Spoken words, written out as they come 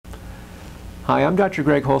Hi, I'm Dr.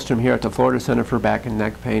 Greg Hollstrom here at the Florida Center for Back and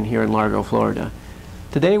Neck Pain here in Largo, Florida.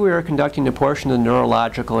 Today we are conducting a portion of the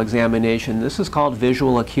neurological examination. This is called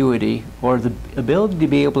visual acuity, or the ability to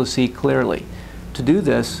be able to see clearly. To do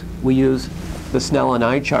this, we use the Snellen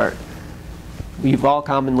eye chart. You've all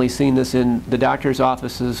commonly seen this in the doctor's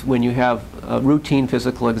offices when you have routine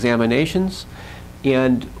physical examinations.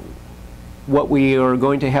 And what we are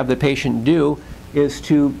going to have the patient do is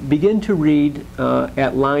to begin to read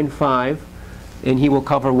at line 5, and he will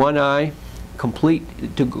cover one eye and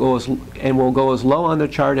will go as low on the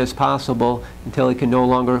chart as possible until he can no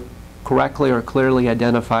longer correctly or clearly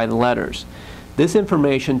identify the letters. This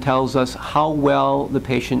information tells us how well the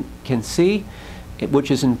patient can see, which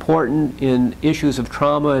is important in issues of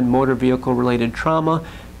trauma and motor vehicle related trauma,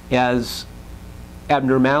 as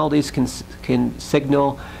abnormalities can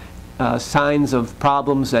signal signs of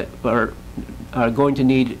problems that are going to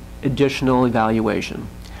need additional evaluation.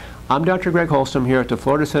 I'm Dr. Greg Hollstrom here at the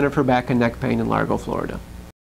Florida Center for Back and Neck Pain in Largo, Florida.